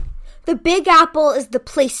The Big Apple is the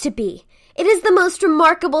place to be. It is the most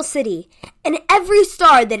remarkable city, and every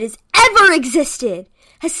star that has ever existed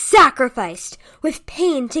has sacrificed with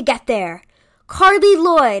pain to get there. Carly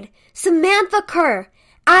Lloyd, Samantha Kerr,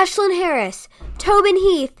 Ashlyn Harris, Tobin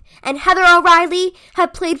Heath, and Heather O'Reilly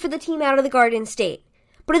have played for the team out of the Garden State.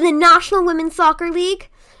 But in the National Women's Soccer League,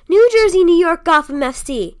 New Jersey New York Gotham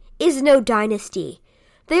FC is no dynasty.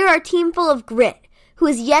 They are a team full of grit who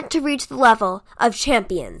has yet to reach the level of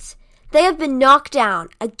champions. They have been knocked down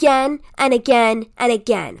again and again and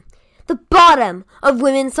again. The bottom of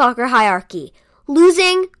women's soccer hierarchy.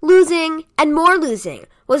 Losing, and more losing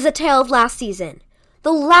was the tale of last season. The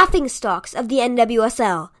laughingstocks of the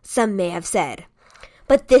NWSL, some may have said.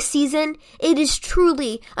 But this season, it is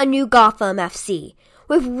truly a new Gotham FC,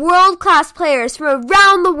 with world-class players from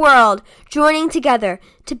around the world joining together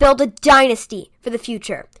to build a dynasty for the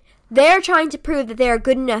future. They are trying to prove that they are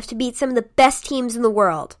good enough to beat some of the best teams in the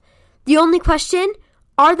world. The only question,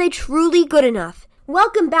 are they truly good enough?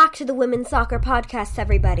 Welcome back to the Women's Soccer Podcast,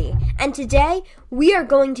 everybody. And today, we are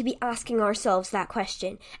going to be asking ourselves that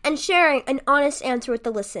question and sharing an honest answer with the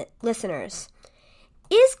listeners.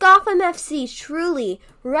 Is Gotham FC truly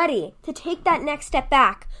ready to take that next step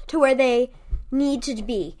back to where they need to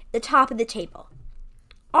be, the top of the table?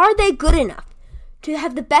 Are they good enough to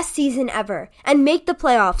have the best season ever and make the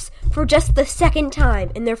playoffs for just the second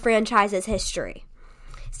time in their franchise's history?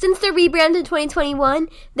 Since their rebrand in 2021,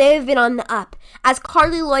 they have been on the up, as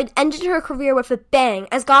Carly Lloyd ended her career with a bang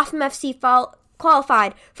as Gotham FC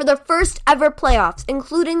qualified for their first ever playoffs,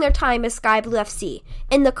 including their time as Sky Blue FC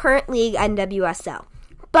in the current league NWSL.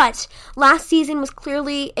 But last season was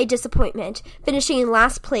clearly a disappointment, finishing in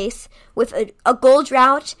last place with a goal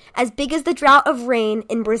drought as big as the drought of rain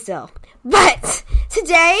in Brazil. But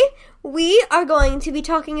today, we are going to be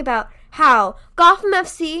talking about how Gotham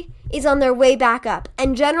FC is on their way back up,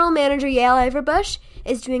 and General Manager Yael Averbuch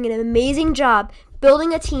is doing an amazing job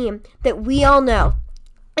building a team that we all know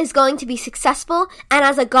is going to be successful, and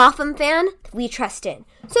as a Gotham fan, we trust in.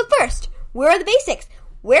 So first, where are the basics?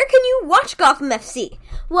 Where can you watch Gotham FC?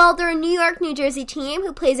 Well, they're a New York, New Jersey team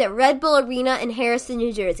who plays at Red Bull Arena in Harrison,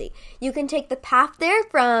 New Jersey. You can take the path there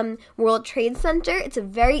from World Trade Center. It's a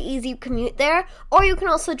very easy commute there, or you can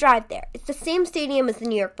also drive there. It's the same stadium as the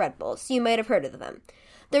New York Red Bulls, so you might have heard of them.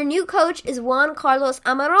 Their new coach is Juan Carlos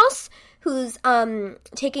Amaros, who's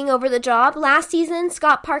taking over the job. Last season,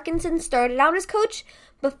 Scott Parkinson started out as coach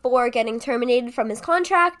before getting terminated from his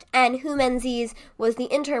contract, and Hugh Menzies was the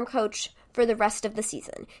interim coach for the rest of the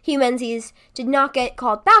season. Hugh Menzies did not get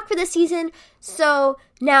called back for the season, so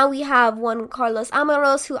now we have Juan Carlos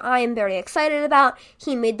Amaros, who I am very excited about.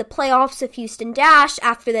 He made the playoffs of Houston Dash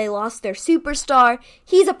after they lost their superstar.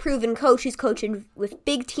 He's a proven coach who's coaching with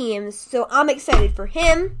big teams, so I'm excited for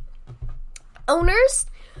him. Owners,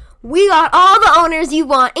 we got all the owners you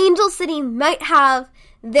want. Angel City might have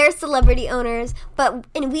their celebrity owners, but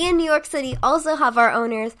we in New York City also have our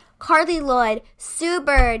owners. Carly Lloyd, Sue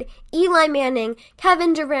Bird, Eli Manning,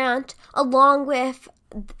 Kevin Durant, along with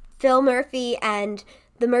Phil Murphy and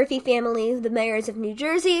the Murphy family, the mayors of New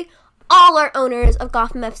Jersey, all are owners of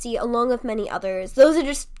Gotham FC, along with many others. Those are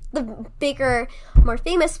just the bigger, more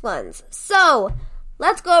famous ones. So,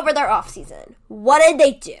 let's go over their offseason. What did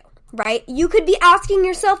they do, right? You could be asking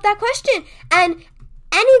yourself that question, and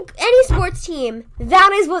any sports team,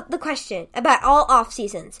 that is what the question about all off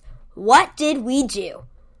seasons. What did we do?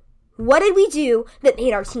 What did we do that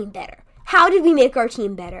made our team better? How did we make our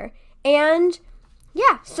team better? And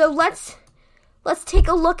yeah, so let's take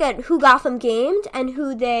a look at who Gotham gamed and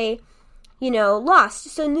who they, lost.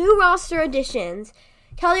 So new roster additions.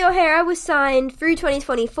 Kelly O'Hara was signed through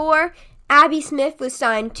 2024. Abby Smith was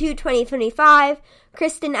signed to 2025.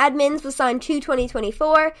 Kristen Edmonds was signed to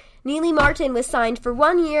 2024. Neely Martin was signed for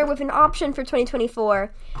 1 year with an option for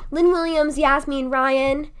 2024. Lynn Williams, Yasmin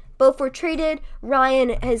Ryan, both were traded.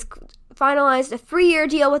 Ryan has finalized a 3-year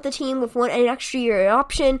deal with the team with an extra year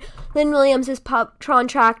option. Lynn Williams'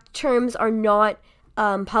 contract terms are not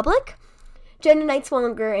public. Jenna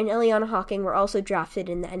Knight-Swanger and Ileana Hawking were also drafted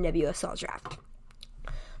in the NWSL draft.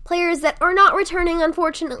 Players that are not returning,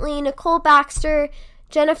 unfortunately: Nicole Baxter,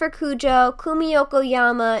 Jennifer Cujo, Kumi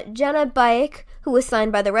Yokoyama, Jenna Bike, who was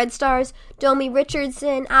signed by the Red Stars, Domi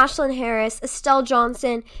Richardson, Ashlyn Harris, Estelle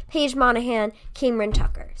Johnson, Paige Monahan, Cameron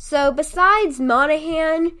Tucker. So besides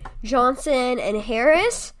Monahan, Johnson, and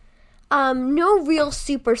Harris, no real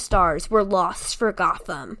superstars were lost for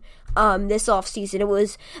Gotham this offseason. It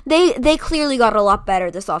was they clearly got a lot better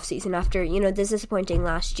this offseason after, this disappointing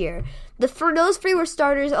last year. Those three were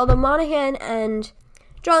starters, although Monahan and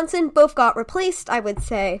Johnson both got replaced, I would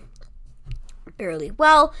say, fairly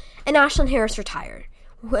well, and Ashlyn Harris retired.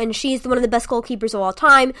 and she's one of the best goalkeepers of all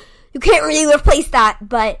time. You can't really replace that,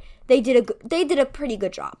 but they did a pretty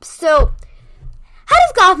good job. So, how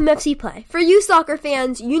does Gotham FC play? For you soccer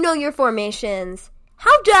fans, you know your formations.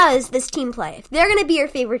 How does this team play if they're going to be your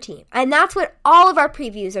favorite team? And that's what all of our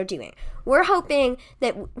previews are doing. We're hoping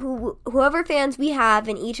that whoever fans we have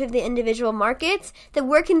in each of the individual markets, that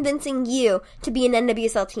we're convincing you to be an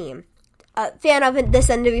NWSL team, a fan of this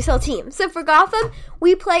NWSL team. So for Gotham,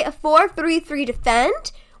 we play a 4-3-3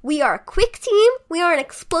 defend. We are a quick team. We are an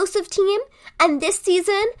explosive team. And this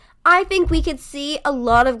season, I think we could see a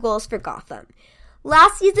lot of goals for Gotham.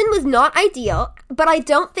 Last season was not ideal, but I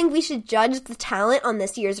don't think we should judge the talent on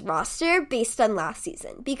this year's roster based on last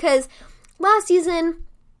season, because last season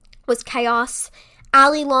was chaos.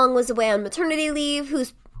 Ali Long was away on maternity leave,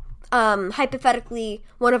 who's hypothetically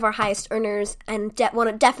one of our highest earners and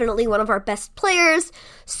definitely one of our best players.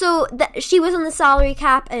 So she was on the salary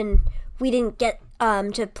cap, and we didn't get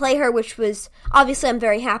to play her, which was obviously I'm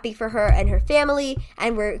very happy for her and her family,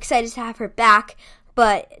 and we're excited to have her back.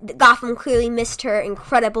 But Gotham clearly missed her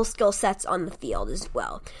incredible skill sets on the field as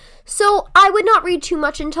well. So I would not read too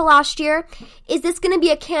much into last year. Is this going to be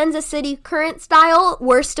a Kansas City Current style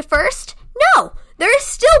worst to first? No. There are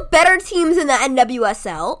still better teams in the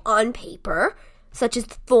NWSL on paper, such as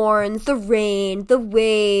the Thorns, the Reign, the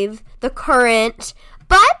Wave, the Current.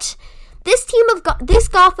 But this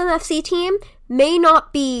Gotham FC team may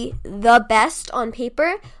not be the best on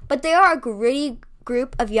paper, but they are a gritty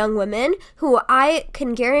group of young women who I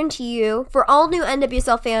can guarantee you, for all new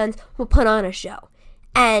NWSL fans, will put on a show.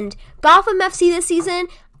 And Gotham FC this season,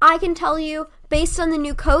 I can tell you, based on the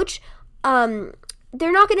new coach,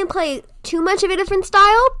 they're not going to play too much of a different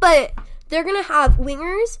style, but they're going to have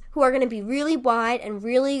wingers who are going to be really wide and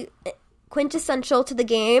really quintessential to the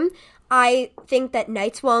game. I think that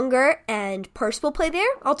Nightswonger and Purse will play there.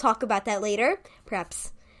 I'll talk about that later.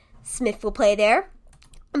 Perhaps Smith will play there.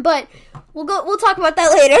 But we'll talk about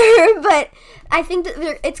that later. But I think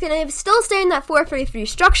that it's going to still stay in that 4-3-3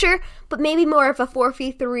 structure, but maybe more of a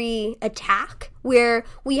 4-3-3 attack, where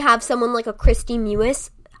we have someone like a Christy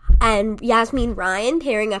Mewis and Yasmin Ryan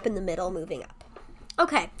pairing up in the middle, moving up.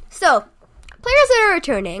 Okay, so players that are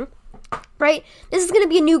returning, right? This is going to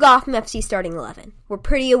be a new Gotham FC starting 11. We're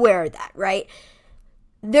pretty aware of that, right?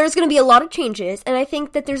 There's going to be a lot of changes, and I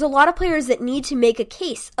think that there's a lot of players that need to make a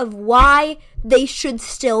case of why they should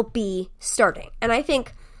still be starting. And I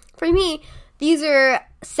think, for me, these are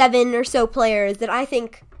 7 or so players that I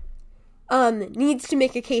think needs to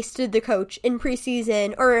make a case to the coach in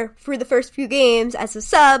preseason or for the first few games as a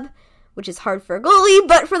sub, which is hard for a goalie,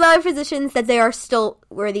 but for the other positions that they are still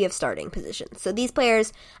worthy of starting positions. So these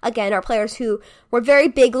players, again, are players who were very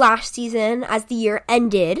big last season as the year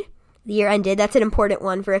ended. That's an important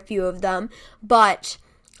one for a few of them. But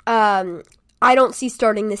I don't see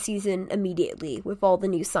starting this season immediately with all the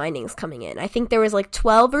new signings coming in. I think there was like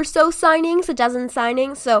 12 or so signings, a dozen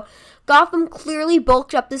signings. So Gotham clearly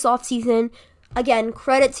bulked up this offseason. Again,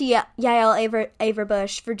 credit to Yael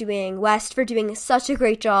Averbush for doing such a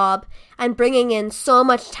great job and bringing in so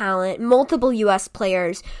much talent, multiple U.S.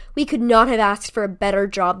 players. We could not have asked for a better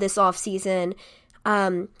job this offseason.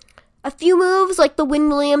 A few moves, like the Wynn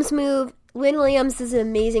Williams move. Wynn Williams is an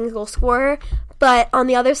amazing goal scorer, but on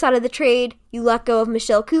the other side of the trade, you let go of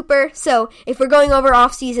Michelle Cooper. So if we're going over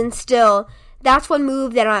offseason still, that's one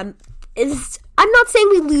move that I'm not saying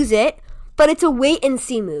we lose it, but it's a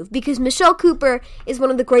wait-and-see move, because Michelle Cooper is one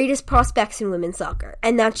of the greatest prospects in women's soccer,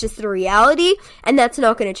 and that's just the reality, and that's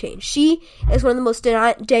not going to change. She is one of the most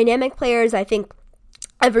dynamic players I think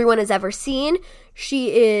everyone has ever seen.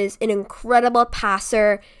 She is an incredible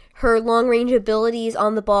passer. Her long-range abilities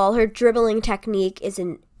on the ball, her dribbling technique is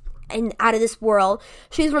out of this world.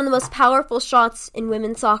 She's one of the most powerful shots in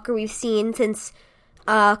women's soccer we've seen since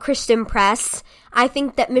Kristen Press. I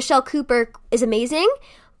think that Michelle Cooper is amazing,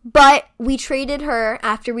 but we traded her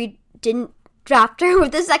after we didn't draft her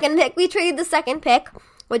with the second pick. We traded the second pick,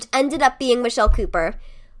 which ended up being Michelle Cooper,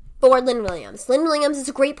 for Lynn Williams. Lynn Williams is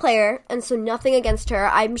a great player, and so nothing against her.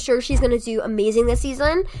 I'm sure she's going to do amazing this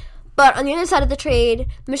season. But on the other side of the trade,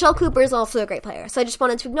 Michelle Cooper is also a great player. So I just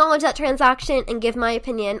wanted to acknowledge that transaction and give my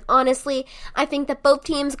opinion. Honestly, I think that both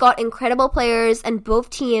teams got incredible players, and both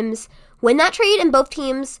teams win that trade, and both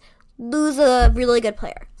teams lose a really good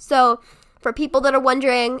player. So for people that are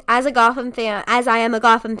wondering, as I am a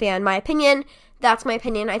Gotham fan, my opinion, that's my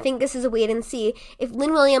opinion. I think this is a wait and see. If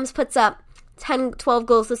Lynn Williams puts up 10, 12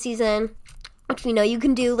 goals this season, which we know you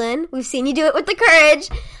can do, Lynn. We've seen you do it with the courage.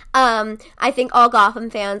 I think all Gotham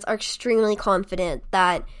fans are extremely confident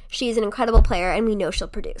that she's an incredible player, and we know she'll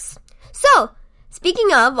produce. So,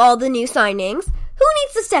 speaking of all the new signings, who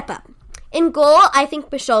needs to step up? In goal, I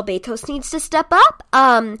think Michelle Betos needs to step up.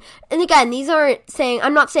 And again,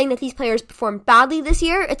 I'm not saying that these players performed badly this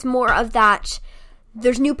year. It's more of that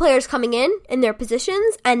there's new players coming in their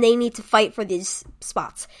positions, and they need to fight for these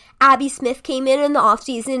spots. Abby Smith came in the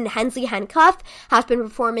offseason, and Hensley Handcuff has been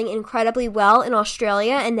performing incredibly well in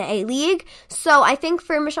Australia in the A-League. So I think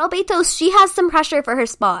for Michelle Betos, she has some pressure for her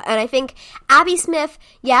spot. And I think Abby Smith,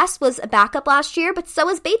 yes, was a backup last year, but so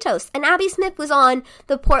was Betos. And Abby Smith was on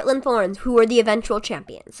the Portland Thorns, who were the eventual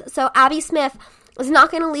champions. So Abby Smith is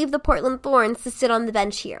not going to leave the Portland Thorns to sit on the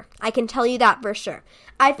bench here. I can tell you that for sure.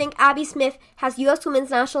 I think Abby Smith has U.S.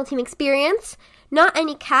 Women's National Team experience. Not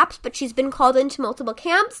any caps, but she's been called into multiple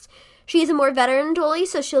camps. She's a more veteran goalie,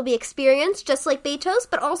 so she'll be experienced, just like Betos,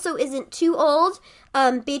 but also isn't too old.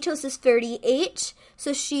 Betos is 38,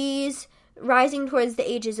 so she's rising towards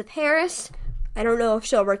the ages of Harris. I don't know if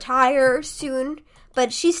she'll retire soon,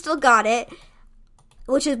 but she's still got it,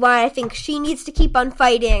 which is why I think she needs to keep on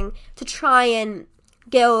fighting to try and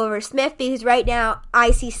get over Smith, because right now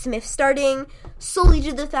I see Smith starting solely due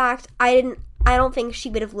to the fact I don't think she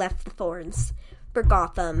would have left the Thorns for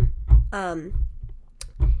Gotham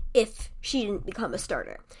if she didn't become a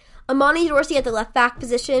starter. Amani Dorsey at the left back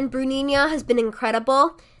position. Bruninha has been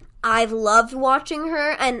incredible. I've loved watching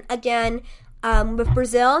her, and again, with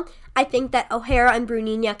Brazil, I think that O'Hara and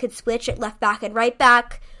Bruninha could switch at left back and right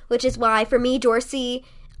back, which is why, for me, Dorsey,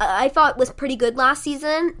 I thought was pretty good last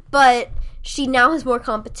season, but she now has more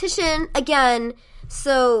competition again,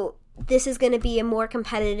 so this is going to be a more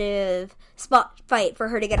competitive spot fight for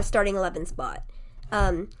her to get a starting 11 spot.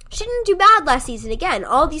 She didn't do bad last season. Again,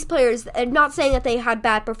 all these players, I'm not saying that they had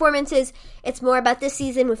bad performances. It's more about this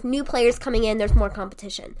season with new players coming in, there's more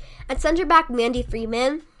competition. At center back, Mandy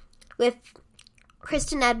Freeman, with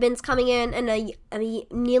Kristen Edmonds coming in and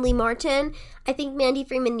Neely Martin. I think Mandy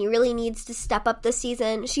Freeman really needs to step up this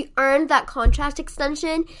season. She earned that contract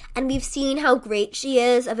extension, and we've seen how great she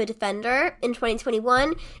is of a defender in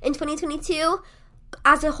 2021. In 2022,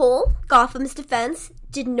 as a whole, Gotham's defense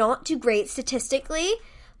did not do great statistically,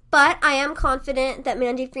 but I am confident that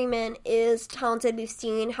Mandy Freeman is talented. We've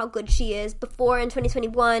seen how good she is before in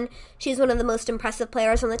 2021. She's one of the most impressive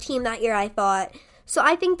players on the team that year, I thought. So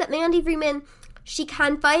I think that Mandy Freeman, she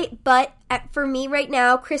can fight, but for me right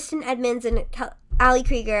now, Kristen Edmonds and Allie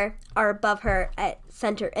Krieger are above her at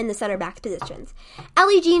center in the center back positions.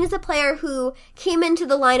 Ellie Jean is a player who came into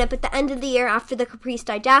the lineup at the end of the year after the Caprice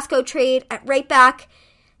Didasco trade at right back.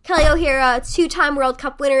 Kelly O'Hara, two-time World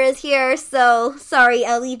Cup winner, is here, so sorry,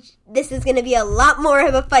 Ellie, this is going to be a lot more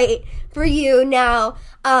of a fight for you now.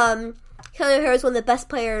 Kelly O'Hara is one of the best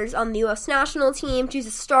players on the U.S. national team. She's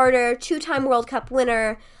a starter, two-time World Cup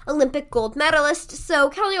winner, Olympic gold medalist. So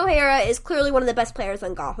Kelly O'Hara is clearly one of the best players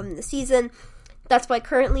on Gotham this season. That's why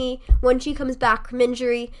currently, when she comes back from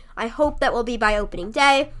injury, I hope that will be by opening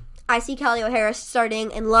day, I see Kelly O'Hara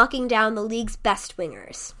starting and locking down the league's best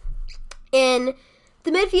wingers. In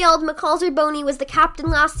the midfield, McCalzer Boney was the captain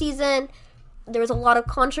last season. There was a lot of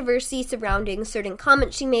controversy surrounding certain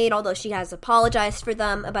comments she made, although she has apologized for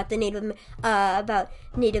them about the Native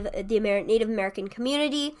American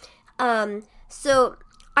community. So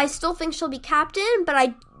I still think she'll be captain, but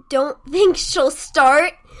I don't think she'll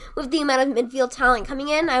start with the amount of midfield talent coming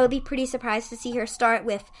in. I would be pretty surprised to see her start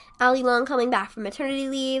with Ali Long coming back from maternity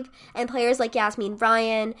leave and players like Yasmin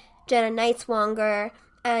Ryan, Jenna Knightswonger,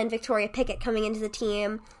 and Victoria Pickett coming into the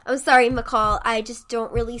team. I'm sorry, McCall, I just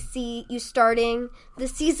don't really see you starting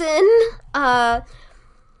this season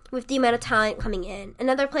with the amount of talent coming in.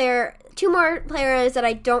 Two more players that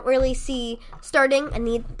I don't really see starting and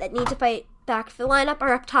need to fight back for the lineup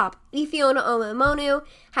are up top. Ifiona Omemonu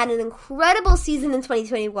had an incredible season in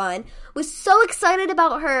 2021, was so excited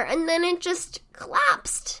about her, and then it just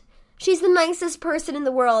collapsed. She's the nicest person in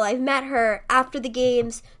the world. I've met her after the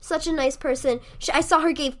games. Such a nice person. I saw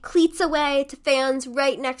her give cleats away to fans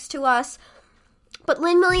right next to us. But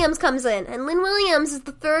Lynn Williams comes in, and Lynn Williams is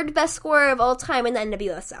the third best scorer of all time in the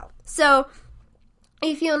NWSL. So,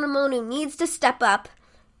 Ifiona Omemonu needs to step up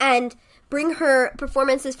and bring her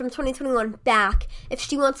performances from 2021 back if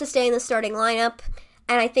she wants to stay in the starting lineup.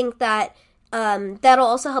 And I think that that'll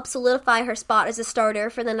also help solidify her spot as a starter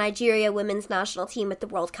for the Nigeria women's national team at the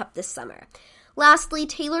World Cup this summer. Lastly,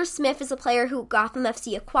 Taylor Smith is a player who Gotham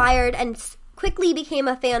FC acquired and quickly became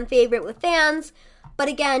a fan favorite with fans. But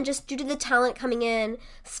again, just due to the talent coming in,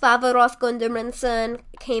 Svava Roth-Gundermanson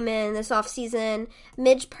came in this offseason.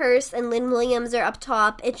 Midge Purse and Lynn Williams are up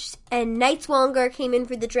top. And Knightswonger came in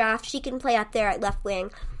for the draft. She can play out there at left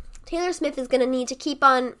wing. Taylor Smith is going to need to keep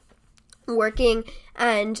on working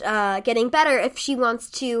and getting better if she wants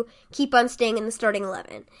to keep on staying in the starting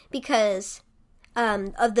 11. Because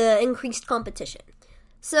of the increased competition.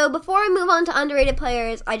 So before I move on to underrated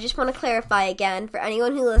players, I just want to clarify again for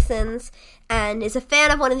anyone who listens and is a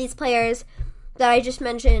fan of one of these players that I just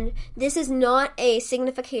mentioned, this is not a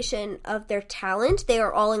signification of their talent. They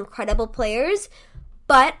are all incredible players,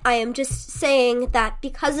 but I am just saying that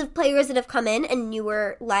because of players that have come in and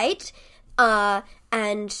newer light,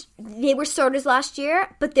 and they were starters last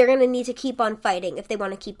year, but they're going to need to keep on fighting if they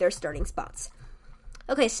want to keep their starting spots.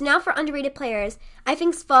 Okay, so now for underrated players, I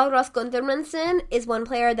think Svagros Gunthermanson is one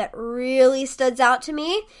player that really stood out to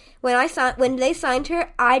me. When they signed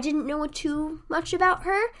her, I didn't know too much about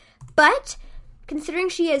her, but considering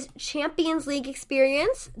she has Champions League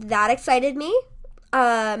experience, that excited me.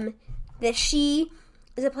 That she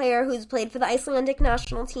is a player who's played for the Icelandic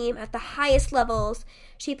national team at the highest levels.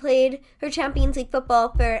 She played her Champions League football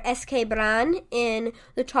for SK Brann in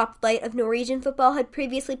the top flight of Norwegian football, had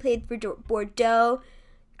previously played for Bordeaux,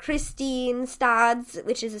 Kristianstads,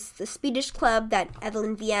 which is the Swedish club that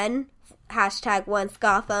Evelyn Vienne, #once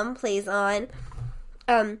Gotham, plays on.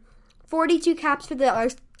 42 caps for the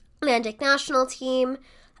Icelandic national team.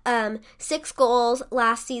 6 goals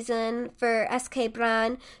last season for SK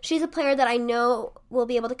Brann. She's a player that I know will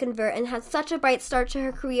be able to convert and had such a bright start to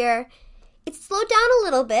her career. It's slowed down a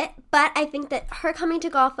little bit, but I think that her coming to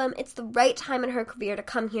Gotham, it's the right time in her career to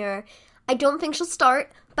come here. I don't think she'll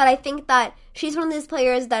start, but I think that she's one of those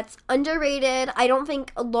players that's underrated. I don't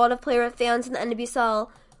think a lot of player fans in the NWSL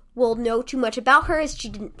will know too much about her as she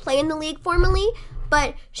didn't play in the league formally,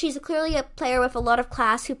 but she's clearly a player with a lot of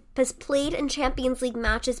class who has played in Champions League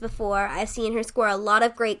matches before. I've seen her score a lot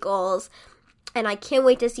of great goals, and I can't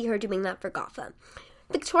wait to see her doing that for Gotham.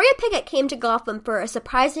 Victoria Pickett came to Gotham for a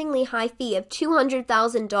surprisingly high fee of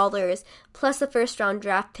 $200,000 plus a first-round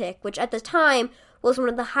draft pick, which at the time was one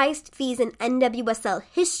of the highest fees in NWSL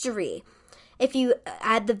history. If you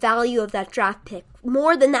add the value of that draft pick,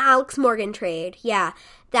 more than the Alex Morgan trade. Yeah,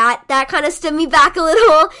 that kind of stood me back a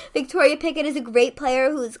little. Victoria Pickett is a great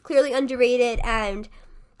player who is clearly underrated and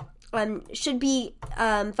should be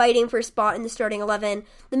fighting for a spot in the starting 11.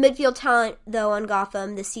 The midfield talent, though, on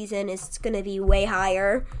Gotham this season is going to be way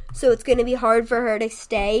higher, so it's going to be hard for her to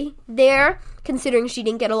stay there, considering she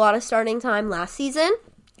didn't get a lot of starting time last season.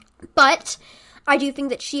 But I do think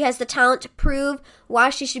that she has the talent to prove why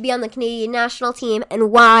she should be on the Canadian national team and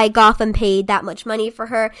why Gotham paid that much money for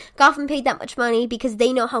her. Gotham paid that much money because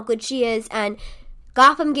they know how good she is, and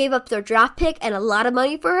Gotham gave up their draft pick and a lot of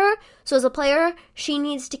money for her. So as a player, she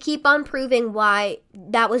needs to keep on proving why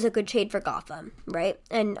that was a good trade for Gotham, right?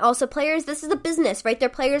 And also players, this is a business, right? Their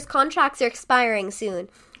players' contracts are expiring soon.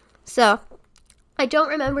 So I don't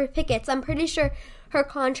remember Pickett's. I'm pretty sure her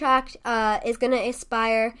contract is going to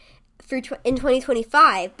expire in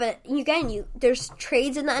 2025, but again, there's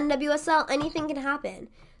trades in the NWSL, anything can happen.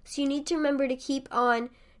 So you need to remember to keep on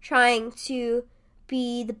trying to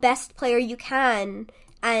be the best player you can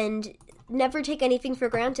and never take anything for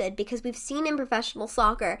granted, because we've seen in professional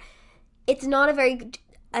soccer, it's not a very good,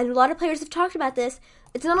 and a lot of players have talked about this,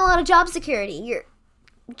 it's not a lot of job security. Your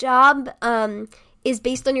job is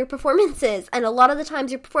based on your performances, and a lot of the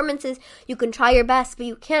times your performances, you can try your best, but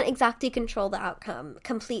you can't exactly control the outcome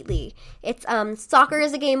completely. It's soccer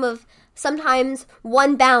is a game of sometimes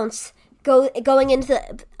one bounce going into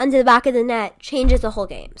the back of the net changes the whole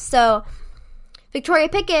game. So Victoria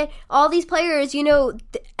Pickett, all these players,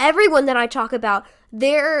 everyone that I talk about,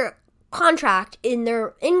 their contract in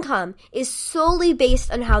their income is solely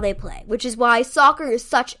based on how they play, which is why soccer is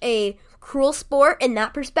such a cruel sport in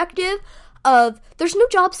that perspective of there's no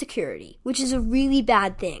job security, which is a really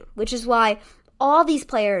bad thing, which is why all these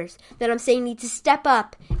players that I'm saying need to step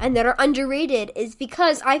up and that are underrated is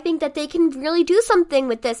because I think that they can really do something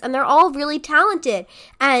with this, and they're all really talented,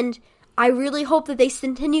 and I really hope that they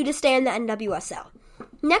continue to stay in the NWSL.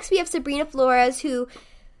 Next, we have Sabrina Flores, who,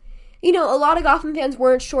 a lot of Gotham fans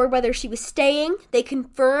weren't sure whether she was staying. They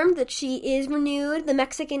confirmed that she is renewed. The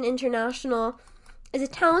Mexican international is a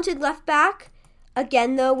talented left back.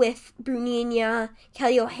 Again, though, with Bruninha,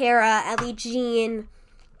 Kelly O'Hara, Ellie Jean,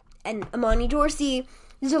 and Amani Dorsey,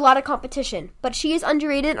 there's a lot of competition. But she is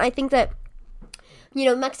underrated, and I think that,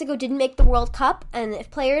 Mexico didn't make the World Cup, and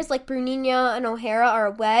if players like Bruninha and O'Hara are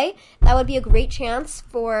away, that would be a great chance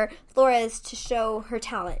for Flores to show her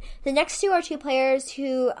talent. The next two are two players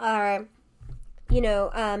who are,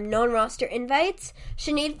 non-roster invites.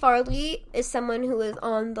 Sinead Farley is someone who is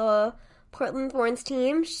on the Portland Thorns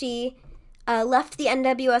team. She left the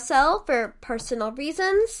NWSL for personal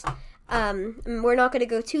reasons. We're not going to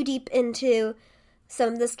go too deep into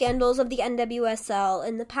some of the scandals of the NWSL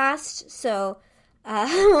in the past, so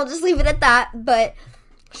we'll just leave it at that. But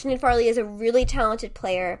Sinead Farley is a really talented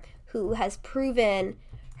player who has proven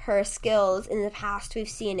her skills in the past. We've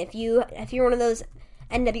seen, if you're one of those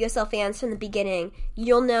NWSL fans from the beginning,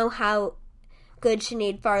 you'll know how good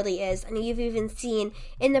Sinead Farley is. And you've even seen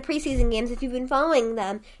in the preseason games, if you've been following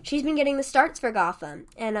them, she's been getting the starts for Gotham.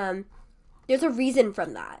 And there's a reason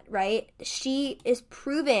from that, right? She is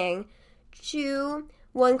proving to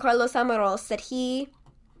Juan Carlos Amaros that she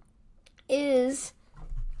is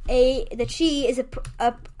a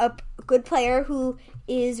good player who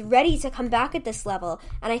is ready to come back at this level.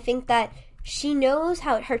 And I think that she knows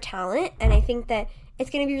her talent, and I think that it's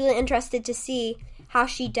going to be really interesting to see how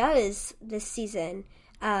she does this season,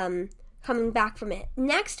 coming back from it.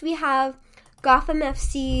 Next, we have Gotham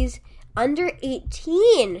FC's under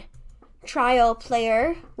 18 trial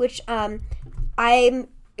player, which I'm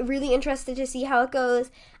really interested to see how it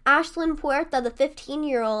goes. Ashlyn Puerta, the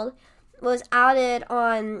 15-year-old, was added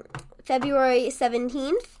on February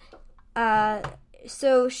 17th.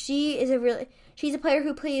 So she's a player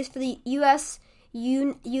who plays for the U.S.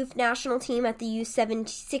 youth national team at the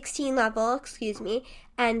U16 level,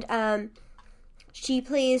 and she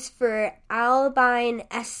plays for Albine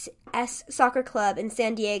S Soccer Club in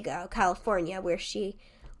San Diego, California, where she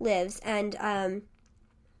lives. And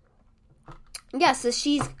so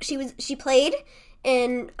she played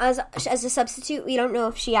in as a substitute. We don't know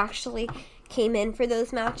if she actually came in for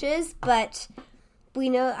those matches, but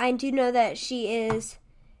I do know that she is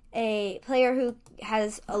a player who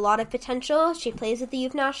has a lot of potential. She plays with the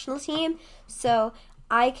youth national team, so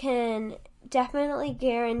I can definitely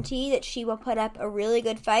guarantee that she will put up a really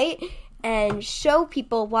good fight and show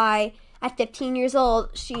people why at 15 years old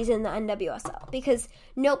she's in the NWSL, because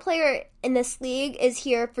no player in this league is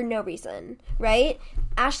here for no reason, right?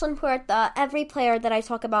 Ashlyn Puerta, every player that I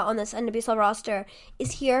talk about on this NWSL roster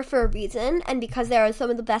is here for a reason, and because they are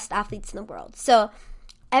some of the best athletes in the world. So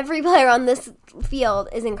every player on this field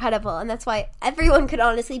is incredible, and that's why everyone could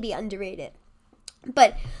honestly be underrated.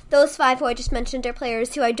 But those 5 who I just mentioned are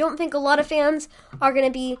players who I don't think a lot of fans are going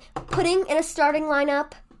to be putting in a starting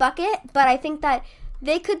lineup bucket, but I think that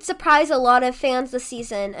they could surprise a lot of fans this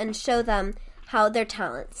season and show them how their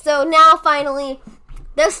talent. So now, finally,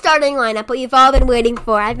 the starting lineup, what you've all been waiting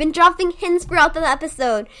for. I've been dropping hints throughout the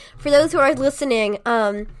episode. For those who are listening,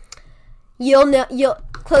 you'll know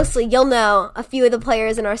a few of the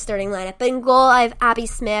players in our starting lineup. But in goal, I have Abby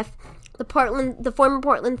Smith. The former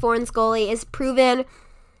Portland Thorns goalie is proven.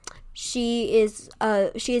 She is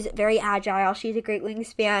very agile. She's a great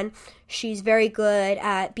wingspan. She's very good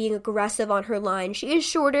at being aggressive on her line. She is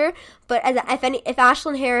shorter, but if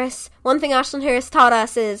Ashlyn Harris, one thing Ashlyn Harris taught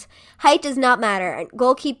us is height does not matter. And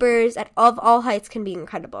goalkeepers of all heights can be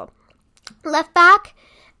incredible. Left back,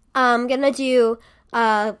 I'm gonna do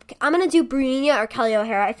Brunina or Kelly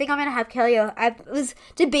O'Hara. I think I'm gonna have Kelly. I was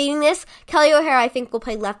debating this. Kelly O'Hara, I think, will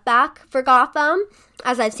play left back for Gotham,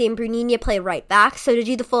 as I've seen Brunina play right back. So to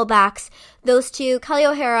do the full backs, those two. Kelly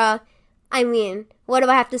O'Hara, I mean, what do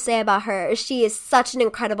I have to say about her? She is such an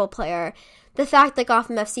incredible player. The fact that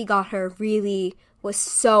Gotham FC got her really was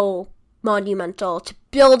so monumental to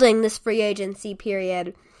building this free agency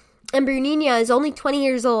period. And Brunina is only 20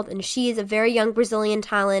 years old, and she is a very young Brazilian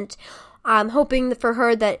talent. I'm hoping for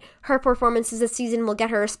her that her performances this season will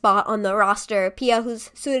get her a spot on the roster, Pia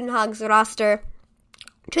Sudenhag's roster,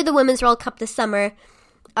 to the Women's World Cup this summer,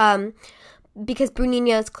 because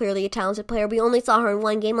Brunina is clearly a talented player. We only saw her in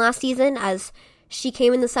one game last season, as she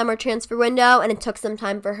came in the summer transfer window, and it took some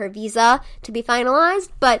time for her visa to be finalized.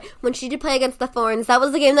 But when she did play against the Thorns, that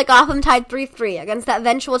was the game that Gotham tied 3-3 against the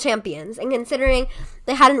eventual champions. And considering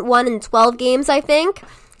they hadn't won in 12 games, I think,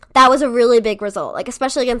 that was a really big result, like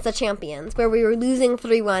especially against the champions, where we were losing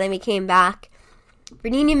 3-1 and we came back.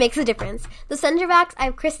 Brunina makes a difference. The center backs, I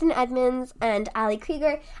have Kristen Edmonds and Ali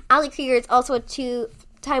Krieger. Ali Krieger is also a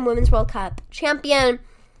 2-time Women's World Cup champion.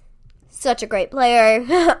 Such a great player.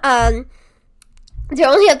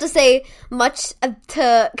 Don't really have to say much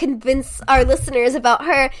to convince our listeners about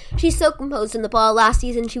her. She's so composed in the ball. Last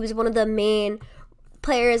season, she was one of the main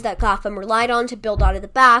players that Gotham relied on to build out of the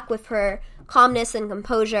back with her calmness and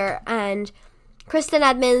composure. And Kristen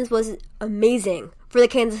Edmonds was amazing for the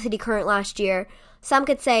Kansas City Current last year. Some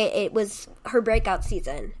could say it was her breakout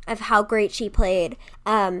season of how great she played.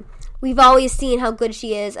 We've always seen how good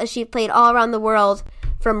she is, as she played all around the world,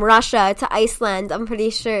 from Russia to Iceland. I'm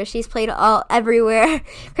pretty sure she's played everywhere.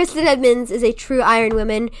 Kristen Edmonds is a true Iron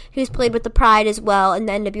Woman who's played with the Pride as well in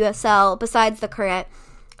the NWSL, besides the Current.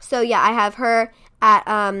 So yeah, I have her at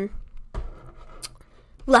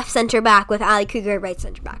left center back with Ali Krieger right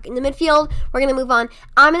center back. In the midfield, we're going to move on.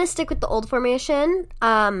 I'm going to stick with the old formation,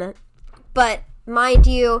 but mind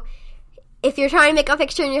you, if you're trying to make a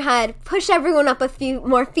picture in your head, push everyone up a few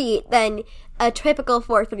more feet than a typical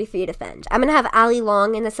 4'3" defend. I'm going to have Allie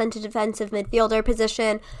Long in the center defensive midfielder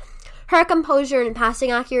position. Her composure and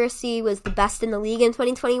passing accuracy was the best in the league in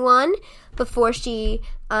 2021 before she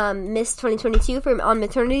missed 2022 on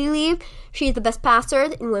maternity leave. She's the best passer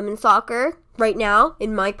in women's soccer right now,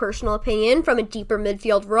 in my personal opinion, from a deeper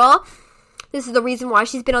midfield role. This is the reason why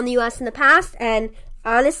she's been on the U.S. in the past, and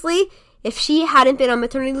honestly, if she hadn't been on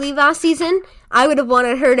maternity leave last season, I would have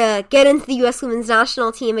wanted her to get into the U.S. women's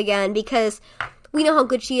national team again because we know how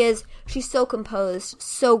good she is. She's so composed,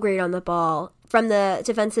 so great on the ball from the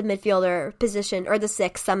defensive midfielder position, or the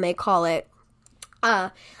sixth, some may call it.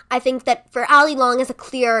 I think that for Allie Long as a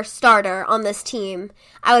clear starter on this team,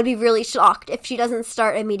 I would be really shocked if she doesn't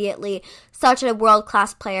start immediately. Such a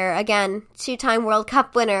world-class player. Again, 2-time World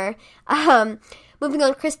Cup winner. Moving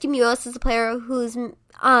on, Christy Mewis is a player who's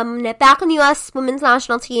back on the U.S. women's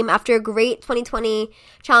national team after a great 2020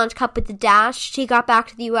 Challenge Cup with the Dash. She got back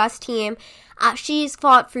to the U.S. team. She's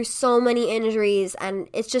fought through so many injuries, and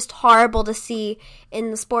it's just horrible to see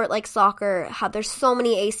in the sport like soccer how there's so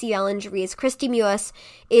many ACL injuries. Christy Mewis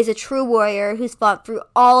is a true warrior who's fought through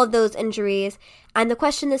all of those injuries, and the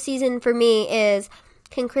question this season for me is,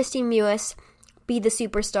 can Christy Mewis be the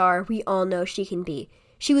superstar we all know she can be?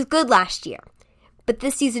 She was good last year, but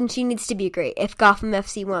this season she needs to be great if Gotham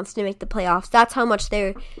FC wants to make the playoffs. That's how much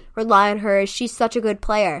they rely on her. She's such a good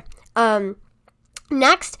player.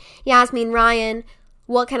 Next, Yasmin Ryan.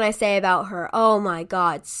 What can I say about her? Oh my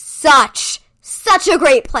god, such a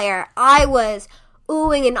great player. I was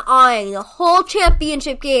oohing and ahhing the whole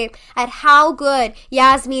championship game at how good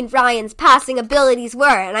Yasmin Ryan's passing abilities were.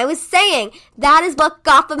 And I was saying, that is what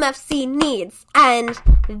Gotham FC needs. And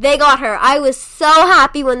they got her. I was so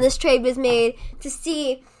happy when this trade was made to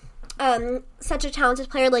see such a talented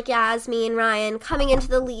player like Yasmin Ryan coming into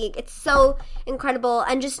the league. It's so incredible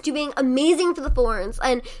and just doing amazing for the Thorns.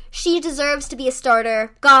 And she deserves to be a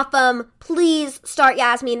starter. Gotham, please start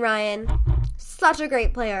Yasmin Ryan. Such a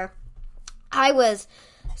great player.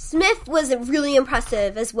 Smith was really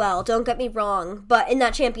impressive as well, don't get me wrong, but in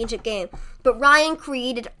that championship game. But Ryan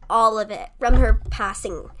created all of it from her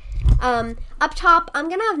passing. Up top, I'm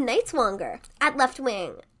going to have Nightswanger at left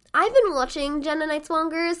wing. I've been watching Jenna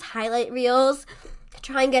Nightswanger's highlight reels to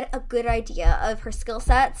try and get a good idea of her skill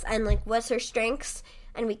sets and like what her strengths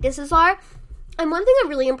and weaknesses are. And one thing that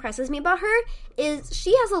really impresses me about her is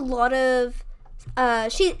she has a lot of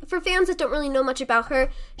for fans that don't really know much about her,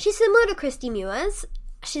 she's similar to Christy Mewis.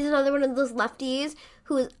 She's another one of those lefties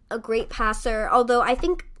who is a great passer, although I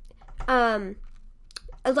think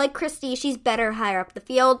like Christy, she's better higher up the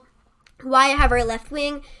field. Why I have her left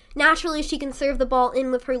wing? Naturally, she can serve the ball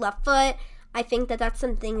in with her left foot. I think that that's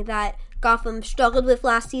something that Gotham struggled with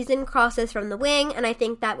last season, crosses from the wing, and I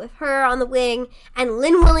think that with her on the wing and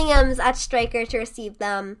Lynn Williams at striker to receive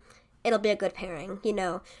them, it'll be a good pairing, you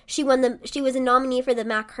know. She was a nominee for the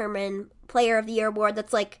Mac Herman Player of the Year award.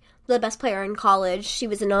 That's like the best player in college. She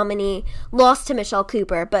was a nominee, lost to Michelle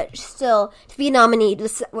Cooper, but still to be a nominee to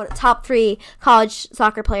the top 3 college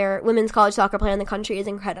soccer player, women's college soccer player in the country is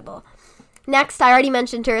incredible. Next, I already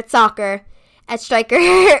mentioned her at soccer, at striker,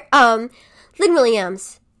 Lynn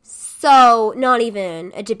Williams. So, not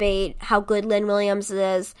even a debate how good Lynn Williams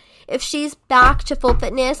is. If she's back to full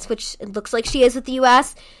fitness, which it looks like she is with the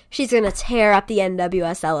U.S., she's going to tear up the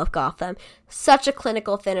NWSL of Gotham. Such a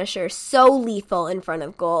clinical finisher, so lethal in front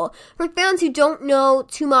of goal. For fans who don't know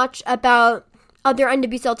too much about other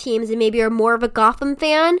NWSL teams and maybe are more of a Gotham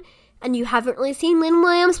fan, and you haven't really seen Lynn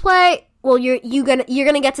Williams play, well, you're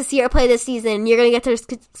gonna get to see her play this season. You're gonna get to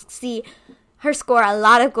see her score a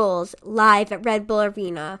lot of goals live at Red Bull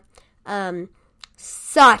Arena.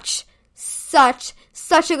 Such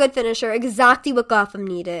a good finisher. Exactly what Gotham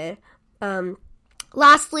needed.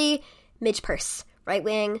 Lastly, Midge Purce, right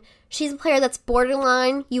wing. She's a player that's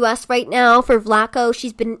borderline U.S. right now for Vlaco.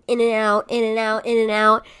 She's been in and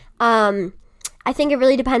out. I think it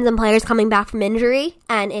really depends on players coming back from injury,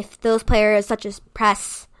 and if those players such as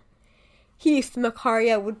Press, Heath,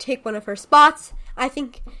 Macaria would take one of her spots. I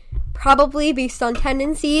think probably based on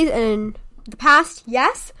tendencies in the past,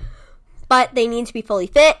 yes, but they need to be fully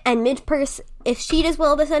fit. And Midge Purce, if she does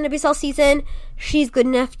well this NWSL season, she's good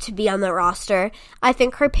enough to be on the roster. I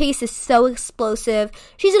think her pace is so explosive.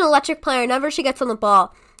 She's an electric player whenever she gets on the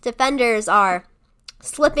ball. Defenders are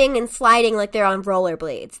slipping and sliding like they're on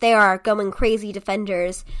rollerblades. They are going crazy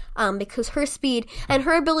defenders because her speed and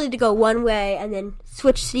her ability to go one way and then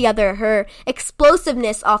switch to the other, her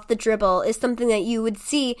explosiveness off the dribble is something that you would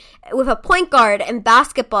see with a point guard in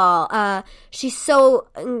basketball. She's so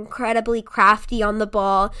incredibly crafty on the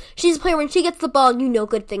ball. She's a player, when she gets the ball, you know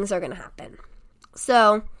good things are going to happen.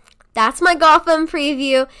 So that's my Gotham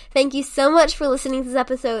preview. Thank you so much for listening to this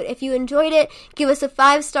episode. If you enjoyed it, give us a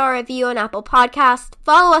 5-star review on Apple Podcasts.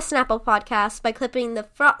 Follow us on Apple Podcasts by clicking the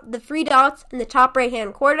 3 dots in the top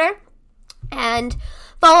right-hand corner. And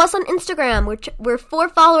follow us on Instagram. We're 4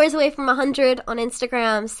 followers away from 100 on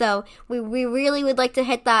Instagram, so we really would like to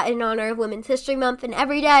hit that in honor of Women's History Month. And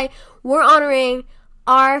every day, we're honoring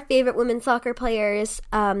our favorite women's soccer players.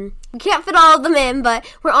 We can't fit all of them in, but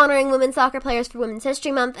we're honoring women's soccer players for Women's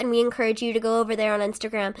History Month, and we encourage you to go over there on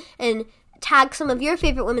Instagram and tag some of your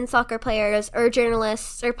favorite women's soccer players or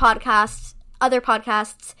journalists or other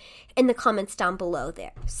podcasts in the comments down below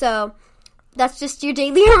there. So that's just your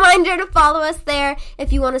daily reminder to follow us there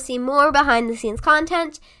if you want to see more behind-the-scenes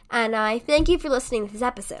content, and I thank you for listening to this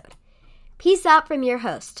episode. Peace out from your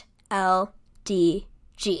host, LDG.